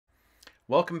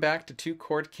Welcome back to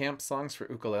 2-Chord Camp Songs for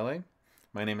Ukulele.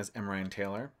 My name is M. Ryan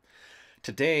Taylor.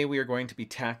 Today we are going to be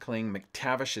tackling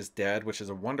MacTavish is Dead, which is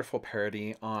a wonderful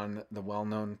parody on the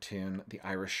well-known tune The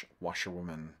Irish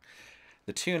Washerwoman.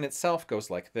 The tune itself goes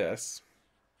like this.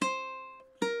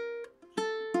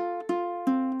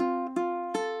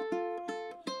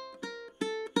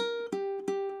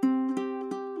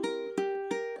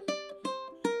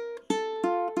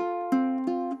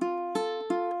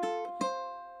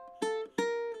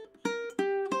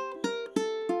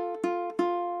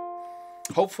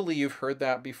 Hopefully you've heard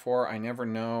that before. I never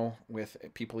know with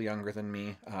people younger than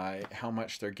me how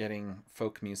much they're getting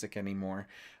folk music anymore.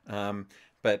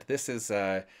 But this is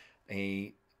a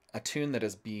tune that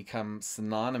has become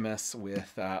synonymous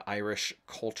with Irish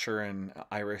culture and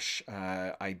Irish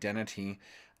identity.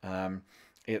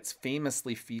 It's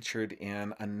famously featured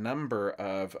in a number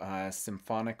of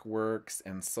symphonic works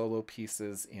and solo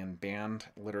pieces in band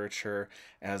literature,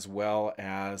 as well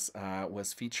as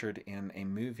was featured in a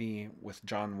movie with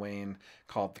John Wayne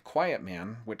called The Quiet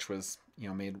Man, which was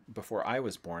made before I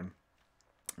was born.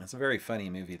 It's a very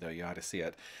funny movie, though. You ought to see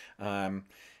it. And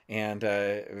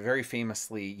very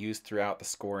famously used throughout the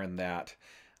score in that.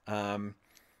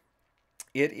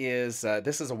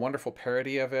 This is a wonderful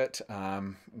parody of it.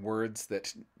 Words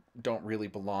that don't really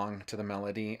belong to the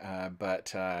melody,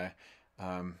 but they're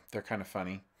kind of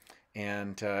funny.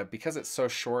 And because it's so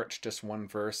short, just one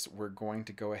verse, we're going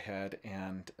to go ahead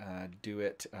and do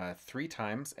it 3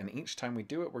 times. And each time we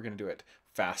do it, we're going to do it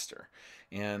faster.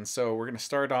 And so we're going to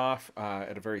start off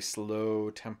at a very slow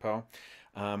tempo.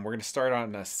 We're going to start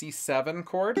on a C7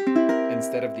 chord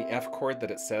instead of the F chord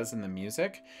that it says in the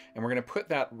music. And we're going to put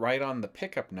that right on the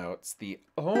pickup notes, the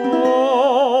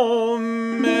Oh,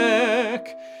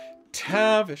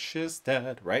 MacTavish is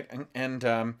dead, right? And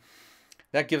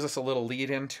that gives us a little lead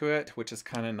into it, which is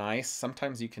kind of nice.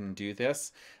 Sometimes you can do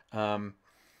this. And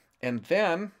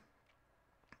then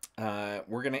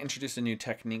we're going to introduce a new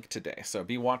technique today. So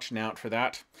be watching out for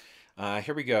that.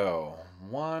 Here we go.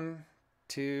 1,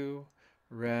 2,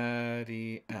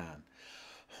 ready, and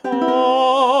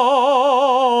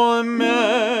oh,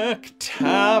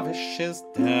 MacTavish is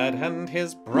dead and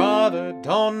his brother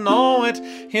don't know it.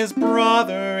 His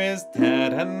brother is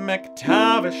dead and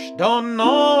MacTavish don't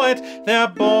know it. They're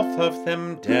both of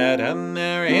them dead and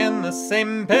they're in the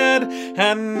same bed,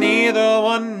 and neither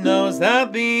one knows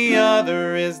that the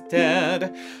other is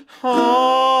dead.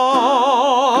 Oh,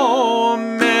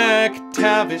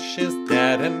 MacTavish is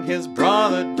dead and his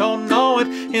brother don't know it.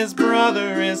 His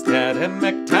brother is dead and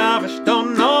MacTavish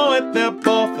don't know it. They're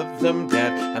both of them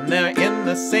dead and they're in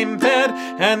the same bed,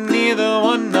 and neither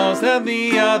one knows that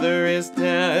the other is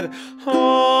dead.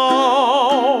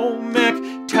 Oh,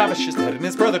 MacTavish is dead and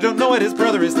his brother don't know it. His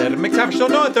brother is dead and MacTavish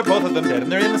don't know it. They're both of them dead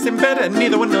and they're in the same bed, and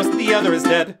neither one knows that the other is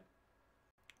dead.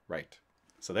 Right.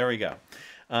 So there we go.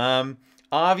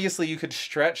 Obviously, you could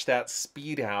stretch that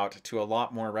speed out to a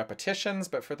lot more repetitions,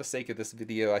 but for the sake of this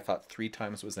video, I thought 3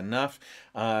 times was enough.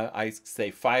 I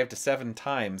say 5 to 7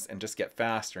 times and just get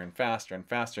faster and faster and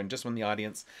faster. And just when the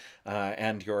audience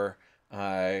and your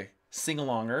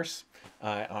sing-alongers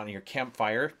on your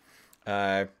campfire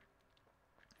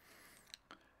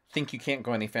think you can't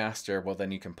go any faster, well,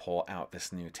 then you can pull out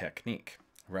this new technique,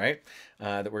 right?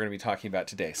 That we're going to be talking about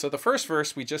today. So the first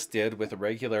verse we just did with a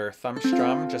regular thumb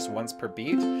strum, just once per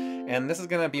beat. And this is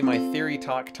going to be my theory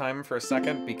talk time for a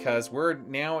second, because we're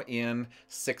now in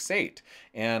 6/8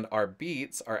 and our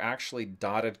beats are actually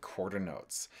dotted quarter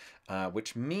notes,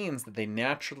 which means that they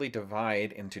naturally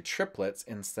divide into triplets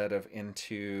instead of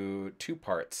into 2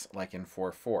 parts like in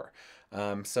 4/4.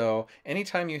 So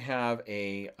anytime you have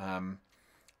a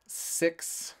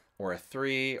 6 or a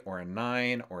 3 or a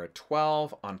 9 or a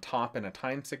 12 on top in a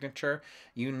time signature,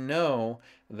 you know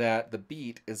that the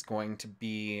beat is going to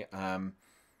be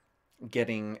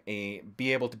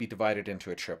be able to be divided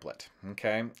into a triplet.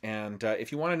 Okay, and if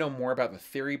you want to know more about the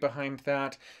theory behind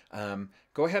that,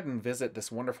 go ahead and visit this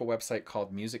wonderful website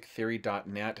called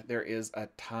musictheory.net. There is a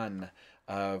ton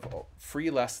of free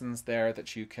lessons there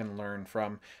that you can learn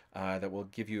from that will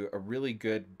give you a really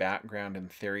good background in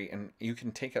theory, and you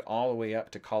can take it all the way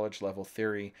up to college level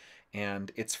theory,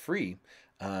 and it's free.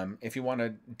 If you want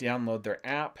to download their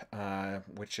app,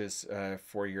 which is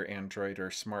for your Android or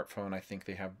smartphone, I think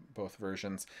they have both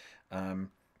versions,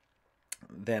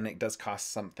 then it does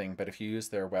cost something. But if you use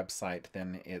their website,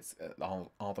 then it's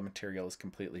all the material is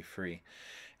completely free.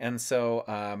 And so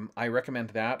I recommend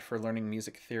that for learning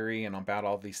music theory and about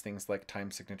all these things like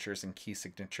time signatures and key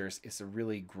signatures. It's a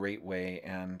really great way,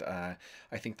 and I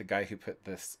think the guy who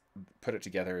put it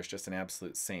together is just an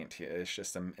absolute saint. It's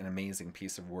just an amazing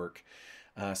piece of work.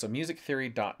 So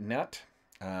musictheory.net.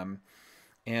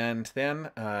 And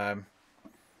then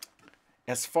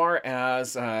as far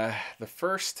as the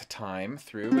first time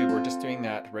through, we were just doing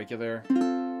that regular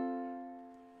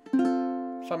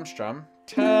thumb strum.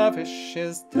 Tavish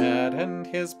is dead and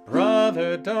his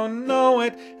brother don't know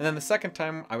it. And then the second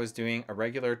time I was doing a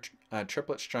regular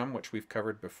triplet strum, which we've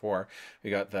covered before. We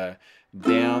got the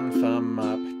down, thumb,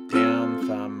 up, down,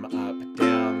 thumb, up,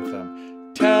 down,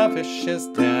 thumb. Tavish is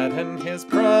dead and his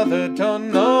brother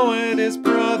don't know it. His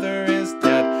brother is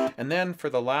dead. And then for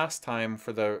the last time,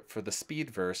 for the speed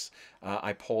verse,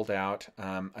 I pulled out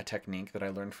a technique that I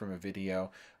learned from a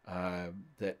video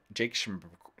that Jake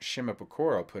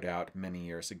Shimabukuro put out many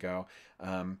years ago,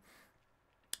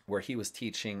 where he was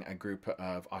teaching a group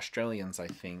of Australians, I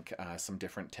think, some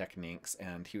different techniques,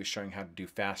 and he was showing how to do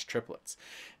fast triplets.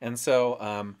 And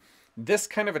so this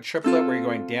kind of a triplet where you're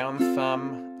going down,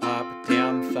 thumb, up,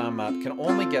 can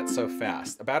only get so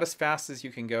fast. About as fast as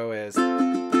you can go is...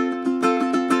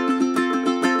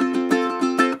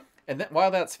 And then, while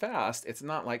that's fast, it's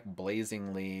not like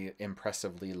blazingly,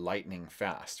 impressively, lightning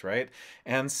fast, right?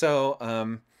 And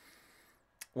so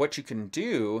what you can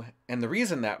do, and the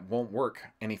reason that won't work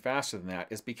any faster than that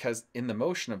is because in the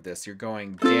motion of this, you're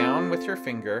going down with your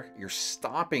finger, you're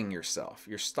stopping yourself,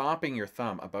 you're stopping your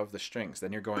thumb above the strings,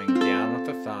 then you're going down with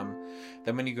the thumb,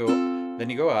 then when you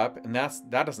go up, and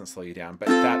that doesn't slow you down, but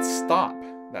that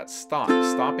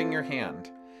stopping your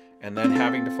hand, and then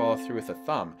having to follow through with a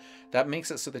thumb, that makes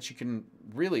it so that you can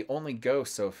really only go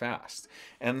so fast.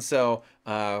 And so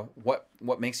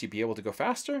what makes you be able to go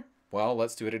faster? Well,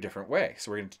 let's do it a different way. So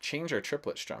we're going to change our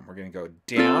triplet strum. We're going to go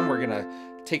down. We're going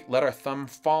to let our thumb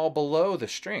fall below the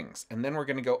strings. And then we're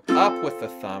going to go up with the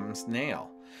thumb's nail.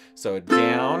 So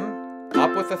down,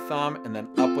 up with the thumb, and then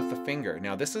up with the finger.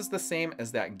 Now this is the same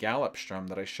as that gallop strum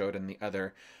that I showed in the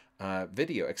other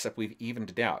video, except we've evened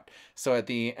it out. So at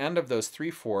the end of those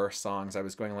 3/4 songs, I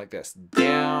was going like this: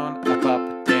 down,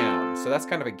 up, down. So that's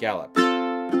kind of a gallop,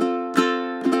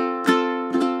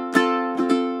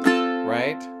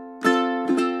 right?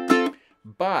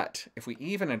 But if we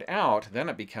even it out, then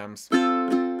it becomes,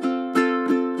 and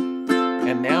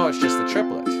now it's just a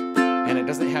triplet, and it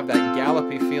doesn't have that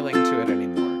gallopy feeling to it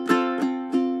anymore.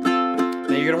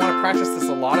 Now you're going to want to practice this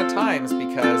a lot of times,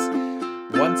 because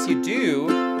once you do,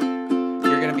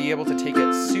 you're going to be able to take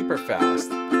it super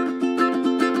fast.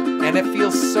 And it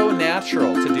feels so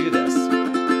natural to do this.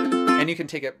 And you can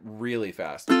take it really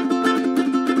fast.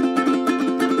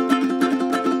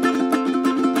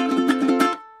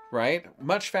 Right?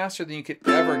 Much faster than you could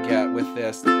ever get with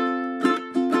this.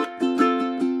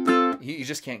 You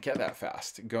just can't get that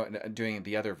fast doing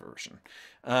the other version.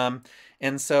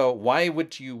 And so why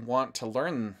would you want to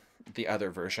learn the other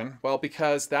version? Well,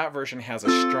 because that version has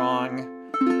a strong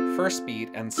first beat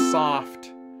and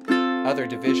soft other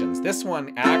divisions. This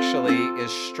one actually is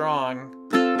strong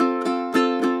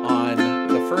on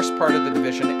the first part of the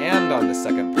division and on the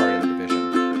second part of the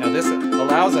division. Now this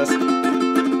allows us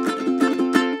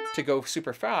to go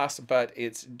super fast, but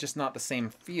it's just not the same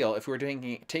feel. If we were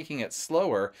taking it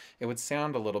slower, it would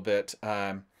sound a little bit,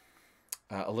 a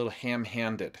little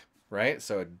ham-handed, right?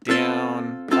 So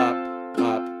down, up,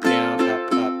 down,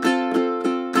 up, up.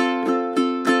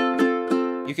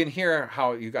 You can hear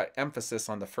how you got emphasis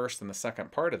on the first and the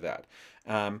second part of that.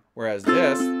 Whereas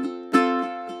this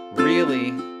really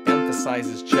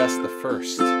emphasizes just the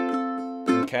first.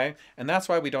 Okay, and that's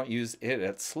why we don't use it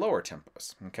at slower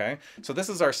tempos. Okay, so this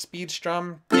is our speed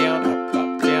strum: down,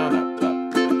 up, down, up,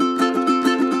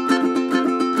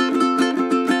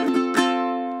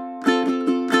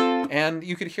 And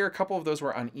you could hear a couple of those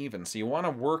were uneven, so you want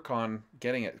to work on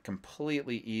getting it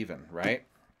completely even, right?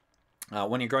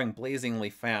 When you're going blazingly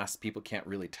fast, people can't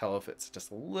really tell if it's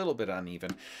just a little bit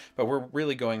uneven, but we're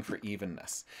really going for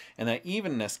evenness. And that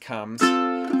evenness comes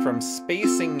from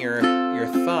spacing your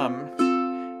thumb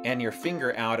and your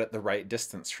finger out at the right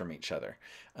distance from each other.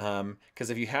 Because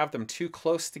if you have them too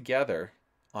close together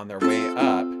on their way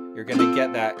up, you're gonna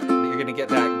get that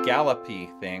gallopy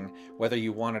thing, whether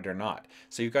you want it or not.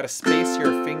 So you've got to space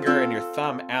your finger and your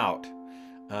thumb out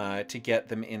to get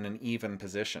them in an even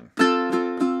position.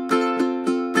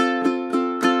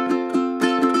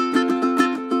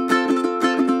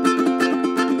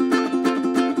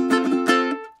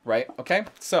 Right? Okay,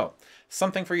 so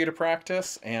something for you to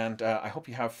practice, and I hope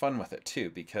you have fun with it too,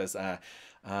 because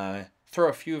throw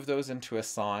a few of those into a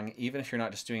song, even if you're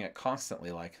not just doing it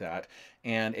constantly like that,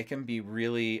 and it can be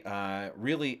really,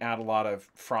 really add a lot of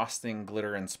frosting,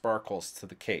 glitter, and sparkles to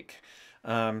the cake.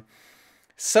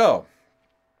 So,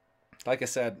 like I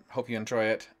said, hope you enjoy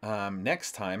it.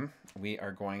 Next time, we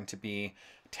are going to be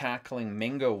tackling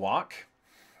Mango Walk,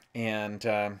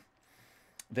 and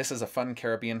this is a fun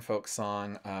Caribbean folk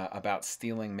song about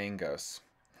stealing mangoes.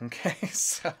 Okay,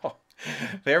 so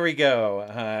there we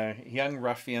go. Young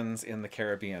ruffians in the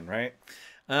Caribbean, right?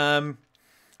 Um,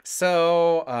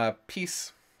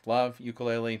 peace, love,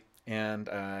 ukulele, and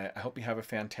I hope you have a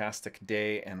fantastic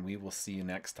day, and we will see you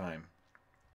next time.